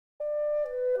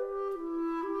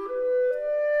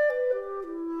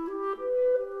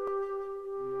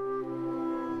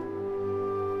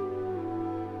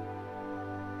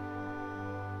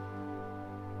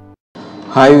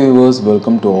Hi viewers,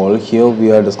 welcome to all. Here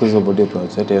we are discussing about a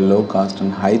project, a low cost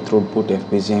and high throughput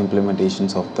FPGA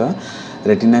implementations of the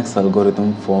Retinex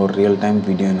algorithm for real-time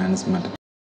video enhancement.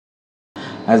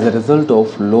 As a result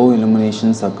of low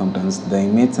illumination circumstance, the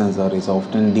image sensor is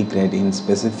often degraded in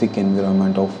specific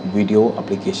environment of video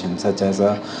applications such as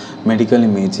medical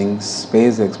imaging,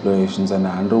 space explorations and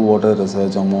underwater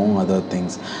research among other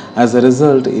things. As a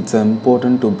result, it's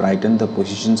important to brighten the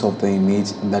positions of the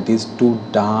image that is too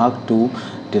dark to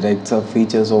detect the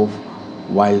features of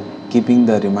while keeping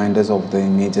the reminders of the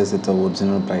images its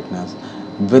original brightness.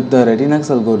 With the Retinex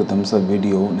algorithms, a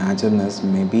video naturalness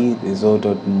may be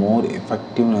resorted more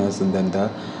effectiveness than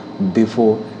the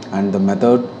before, and the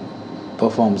method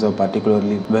performs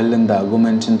particularly well in the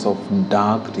augmentations of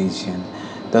dark region.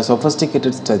 The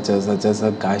sophisticated structures such as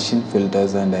Gaussian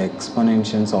filters and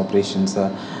exponentiation operations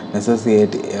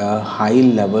necessitate a high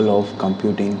level of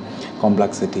computing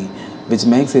complexity, which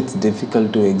makes it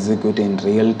difficult to execute in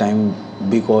real time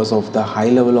because of the high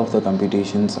level of the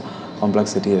computations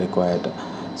complexity required.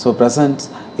 So present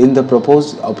in the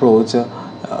proposed approach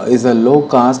is a low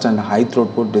cost and high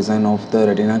throughput design of the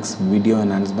Retinex video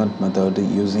enhancement method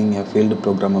using a field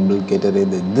programmable gateway.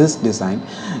 This design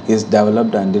is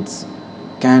developed and it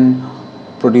can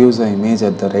produce an image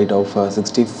at the rate of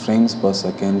 60 frames per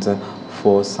second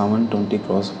for 720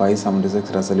 x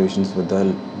 576 resolutions with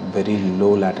a very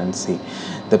low latency.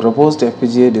 The proposed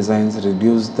FPGA designs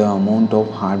reduce the amount of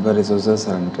hardware resources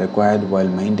required while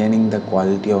maintaining the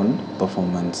quality and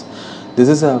performance. This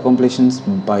is accomplished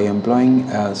by employing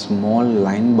a small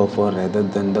line buffer rather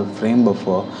than the frame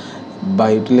buffer,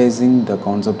 by utilizing the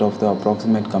concept of the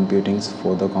approximate computings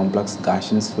for the complex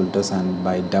Gaussian filters, and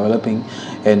by developing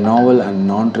a novel and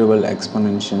non-trivial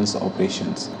exponentiation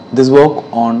operations. This work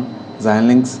on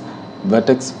Xilinx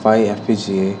Vertex 5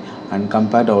 FPGA and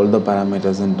compared all the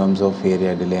parameters in terms of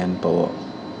area, delay and power.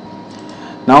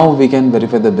 Now we can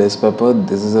verify the base paper.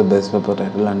 This is a base paper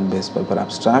title and base paper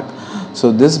abstract.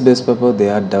 So this base paper they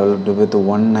are developed with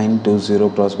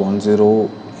 1920 x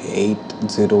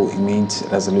 1080 image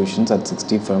resolutions at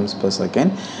 60 frames per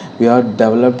second. We have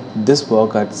developed this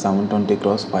work at 720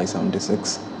 x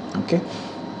 576. Okay.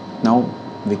 Now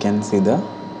we can see the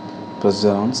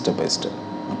procedure on step by step.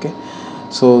 Okay.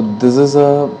 So this is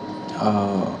a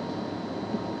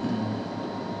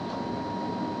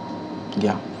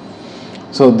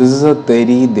So this is a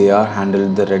theory they are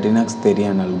handled, the Retinex theory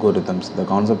and algorithms, the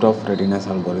concept of Retinex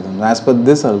algorithm. As per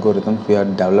this algorithm, we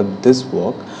have developed this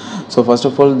work. So first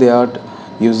of all, they are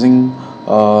using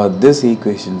this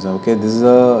equations. Okay, this is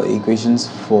equations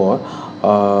for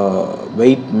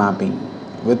weight mapping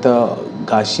with a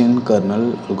Gaussian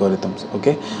kernel algorithms.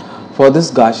 Okay, for this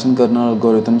Gaussian kernel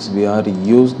algorithms, we are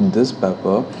used this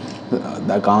paper,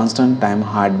 the constant time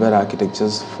hardware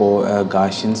architectures for a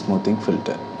Gaussian smoothing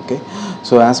filter. Okay,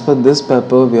 so as per this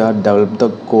paper we have developed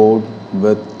the code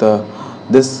with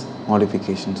this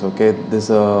modifications. Okay, this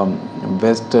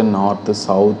west, north,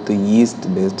 south, east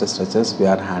based structures we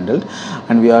are handled,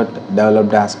 and we are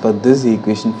developed as per this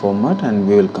equation format, and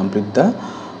we will complete the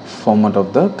format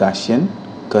of the Gaussian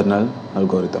kernel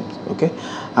algorithms. Okay,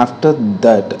 after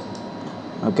that,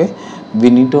 okay, we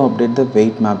need to update the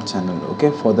weight map channel.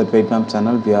 Okay, for the weight map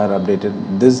channel we are updated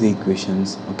these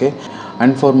equations. Okay,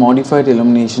 and for modified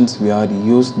illuminations we are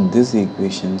used these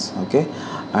equations. Okay,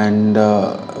 and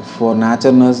for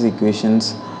naturalness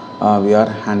equations we are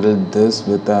handled this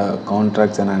with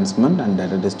contrast enhancement and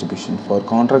data distribution. For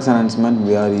contrast enhancement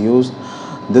we are used,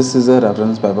 this is a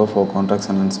reference paper for contrast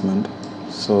enhancement.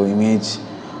 So image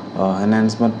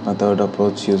enhancement method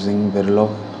approach using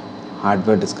Verilog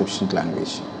hardware description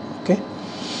language. Okay,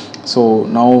 so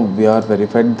now we are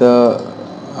verified the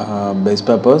base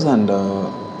papers and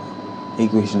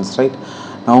equations, right?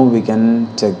 Now we can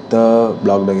check the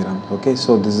block diagram. Okay,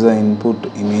 so this is the input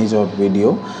image or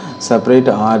video, separate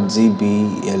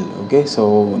RGBL. Okay,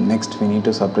 so next we need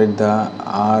to separate the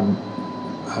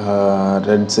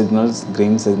red signals,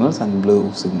 green signals and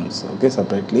blue signals, okay,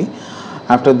 separately.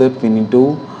 After that we need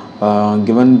to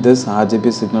given this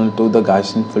RGB signal to the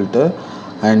Gaussian filter,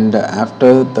 and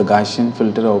after the Gaussian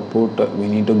filter output we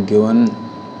need to given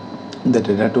the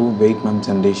data to weight map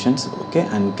generations. Okay,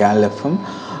 and cal FM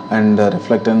and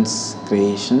reflectance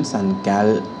creations and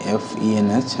cal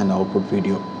FENH and output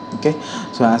video. Okay,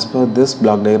 so as per this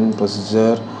block diagram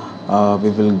procedure we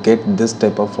will get this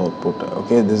type of output.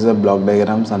 Okay, this is a block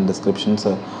diagrams and descriptions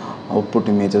output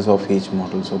images of each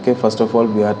models. Okay, first of all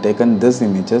we are taken this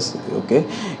images. Okay,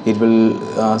 it will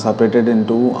separated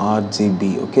into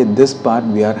RGB. Okay, this part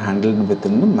we are handled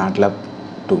within the MATLAB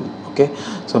tool. Okay,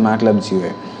 so MATLAB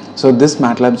GUI. So this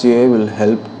MATLAB GUI will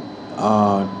help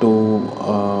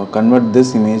convert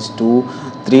this image to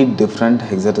 3 different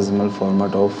hexadecimal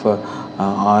format of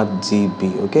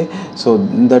RGB. Okay, so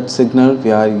in that signal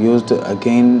we are used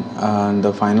again in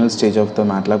the final stage of the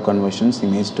MATLAB conversions,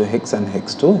 image to hex and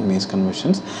hex to image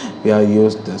conversions. We are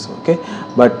used this. Okay,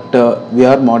 but we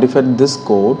are modified this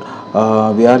code.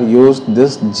 We are used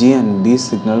this G and B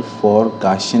signal for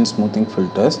Gaussian smoothing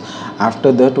filters.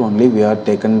 After that only we are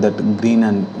taken that green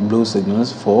and blue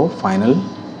signals for final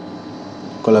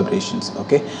collaborations.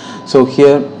 Okay, so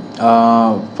here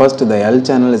first the L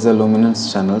channel is a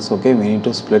luminance channels. Okay, we need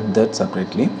to split that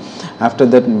separately. After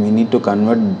that we need to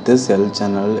convert this L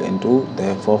channel into the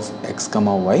f of x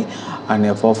comma y and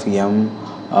f of m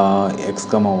x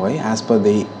comma y as per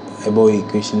the above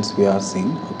equations we are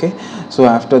seeing. Okay, so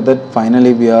after that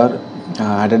finally we are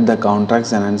added the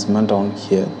contrast enhancement on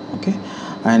here. Okay,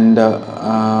 and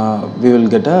we will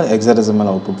get a hexadecimal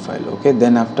output file. Okay,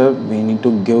 then after we need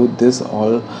to give this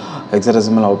all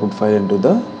hexadecimal output file into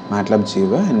the MATLAB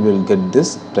GUI and we will get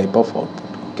this type of output.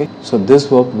 Okay, so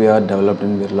this work we are developed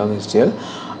in Rtl HDL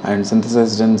and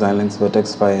synthesized in Xilinx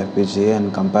Vertex 5 FPGA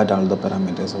and compared all the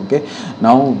parameters. Okay,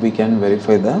 now we can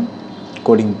verify the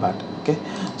coding part. Okay,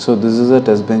 so this is a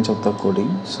test bench of the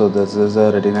coding. So this is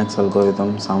a Retinex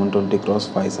algorithm 720 cross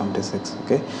 576.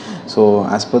 Okay, so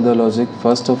as per the logic,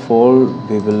 first of all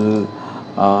we will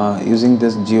using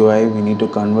this GUI we need to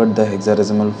convert the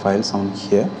hexadecimal files on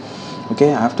here.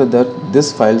 Okay, after that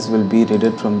this files will be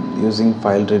read from using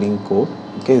file reading code.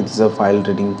 Okay, this is a file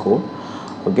reading code.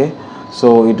 Okay,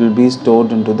 so it will be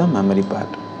stored into the memory part.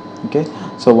 Okay,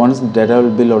 so once the data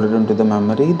will be loaded into the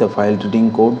memory, the file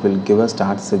reading code will give a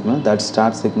start signal. That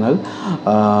start signal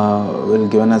will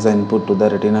given as an input to the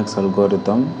Retinex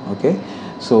algorithm. Okay,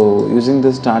 so using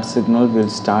the start signal we'll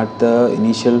start the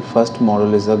initial first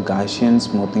model is a Gaussian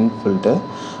smoothing filter.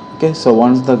 Okay, so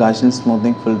once the Gaussian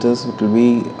smoothing filters will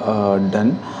be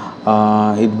done,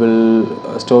 it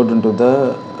will stored into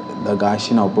the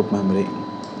Gaussian output memory.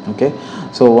 Okay,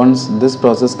 so once this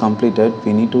process completed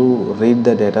we need to read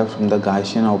the data from the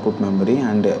Gaussian output memory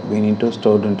and we need to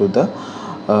store it into the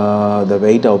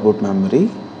weight output memory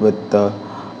with the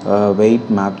weight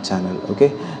map channel.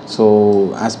 Okay,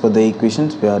 so as per the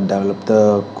equations we have developed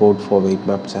the code for weight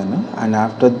map channel, and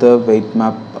after the weight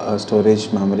map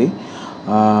storage memory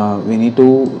we need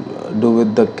to do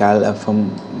with the cal fm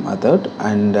method,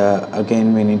 and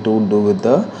again we need to do with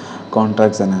the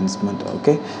contrast enhancement.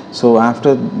 Okay, so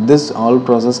after this all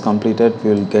process completed we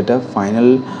will get a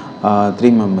final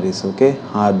 3 memories. Okay,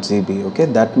 RGB. Okay,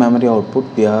 that memory output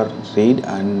we are read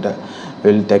and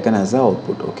will taken as a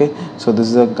output. Okay, so this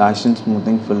is a Gaussian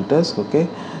smoothing filters. Okay,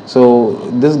 so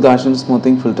this Gaussian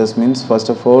smoothing filters means first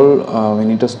of all we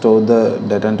need to store the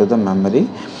data into the memory.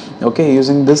 Okay,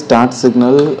 using this start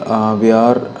signal we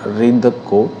are read the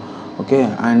code. Okay,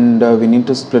 and we need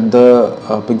to split the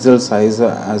pixel size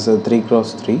as a 3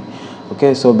 cross 3.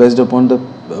 Okay, so based upon the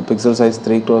pixel size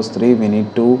 3 cross 3 we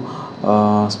need to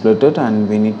split it and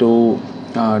we need to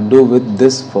do with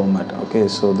this format. Okay,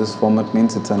 so this format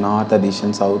means it's a north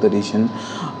addition, south addition,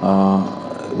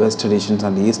 west additions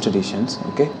and east additions.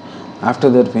 Okay, after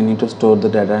that we need to store the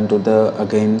data into the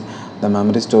again the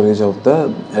memory storage of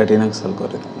the Retinex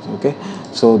algorithm. Okay,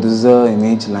 so this is a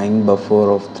image line buffer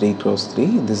of 3 cross 3.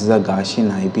 This is a Gaussian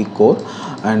IP core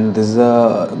and this is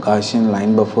a Gaussian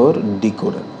line buffer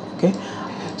decoder. Okay,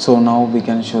 so now we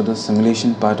can show the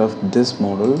simulation part of this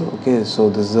model. Okay, so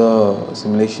this is a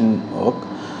simulation work.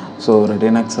 So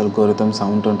Retinex algorithm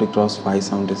 720 cross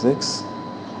 576.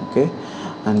 Okay,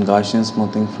 and Gaussian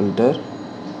smoothing filter.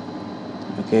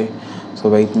 Okay, so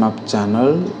weight map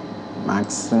channel,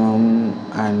 maximum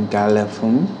and cal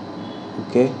fm.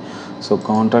 Okay, so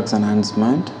contrast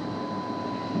enhancement.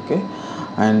 Okay,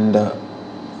 and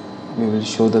we will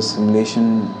show the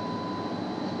simulation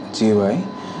GUI.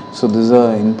 So this is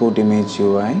a input image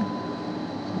GUI.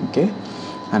 Okay,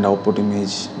 and output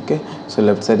image. Okay, so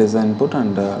left side is the input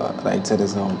and right side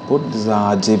is the output. This is a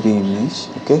RGB image.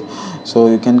 Okay, so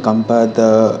you can compare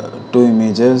the two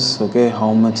images. Okay,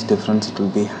 how much difference it will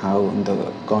be have in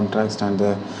the contrast and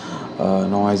the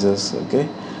noises. Okay,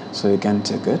 so you can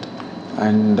check it.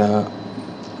 And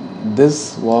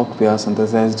this work we are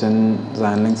synthesized in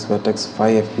Xilinx Vertex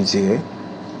 5 FPGA.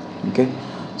 Okay,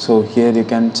 so here you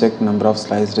can check number of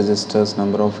slice registers,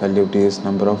 number of LUTs,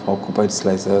 number of occupied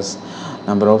slices,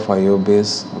 number of IO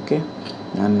base. Okay,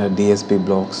 and DSP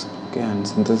blocks. Okay, and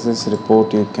synthesis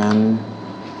report you can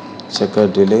check a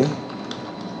delay.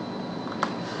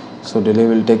 So delay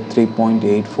will take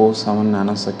 3.847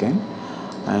 nanosecond,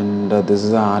 and this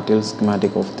is the Rtl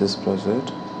schematic of this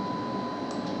project.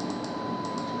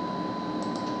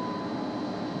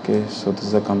 Okay, Okay, so this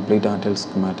is a complete Rtl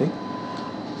schematic.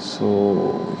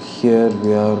 So here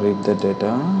we have read the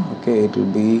data. Okay, it will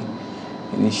be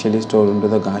initially stored into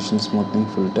the Gaussian smoothing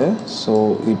filter.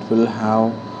 So it will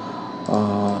have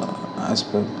as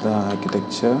per the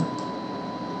architecture.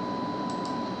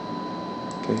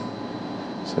 Okay,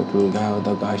 so it will have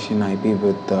the Gaussian IP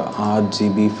with the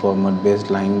RGB format based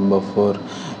line buffer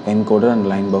encoder and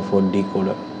line buffer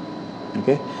decoder.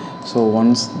 Okay, so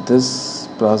once this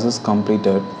process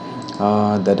completed,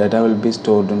 the data will be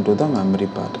stored into the memory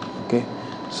part. Okay,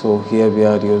 so here we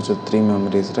are used 3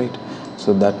 memories, right?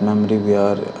 So that memory we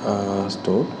are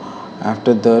stored.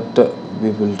 After that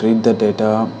we will read the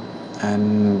data,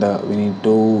 and we need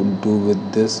to do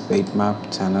with this weight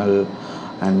map channel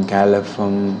and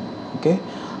CalFM, okay,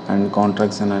 and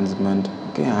contracts enhancement.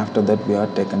 Okay, after that we are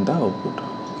taken the output.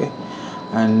 Okay,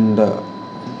 and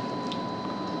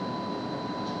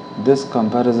this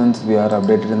comparisons we are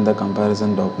updated in the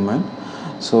comparison document.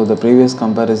 So the previous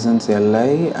comparisons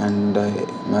Li and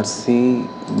Mercy,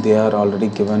 they are already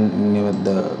given in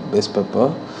the base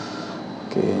paper.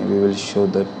 Okay, we will show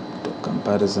that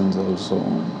comparisons also.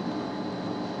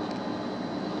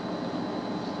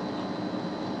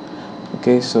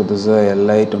 Okay, so this is a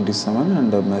Li 27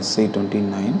 and a Mercy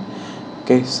 29.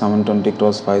 Okay, 720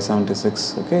 cross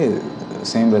 576. Okay,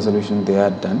 same resolution they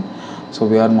are done. So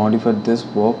we are modified this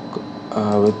work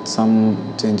with some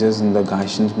changes in the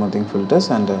Gaussian smoothing filters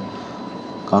and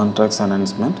contracts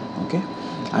enhancement. Okay,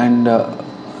 and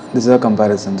these are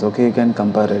comparisons. Okay, you can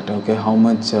compare it. Okay, how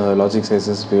much logic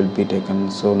sizes will be taken.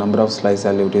 So number of slice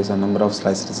LUTs and number of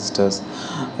slice resistors,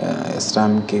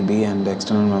 SRAM KB and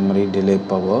external memory delay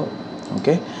power.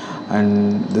 Okay,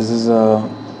 and this is a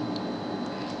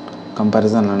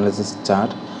comparison analysis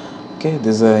chart. Okay,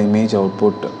 this is a image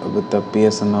output with the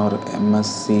PSNR,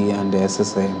 MSC and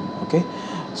SSIM. Okay,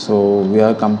 so we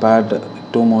are compared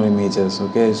 2 more images.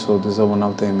 Okay, so this is one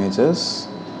of the images,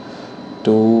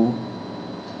 2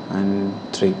 and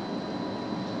 3.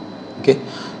 Okay,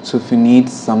 so if you need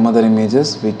some other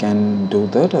images we can do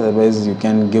that, otherwise you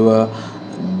can give a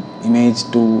image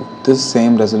to this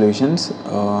same resolutions,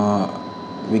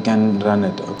 we can run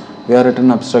it. We have written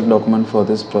abstract document for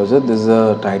this project. This is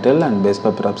a title and base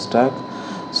paper abstract.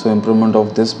 So improvement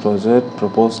of this project,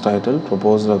 proposed title,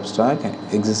 proposed abstract,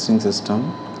 existing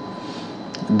system,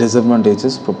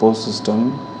 disadvantages, proposed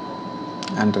system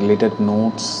and related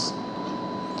notes,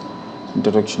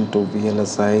 introduction to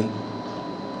VLSI,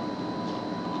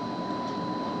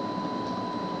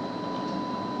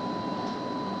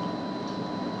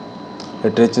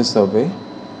 literature survey,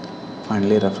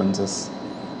 finally references.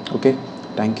 Okay,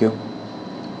 thank you.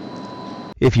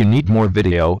 If you need more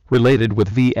video related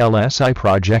with VLSI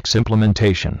projects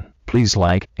implementation, please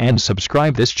like and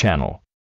subscribe this channel.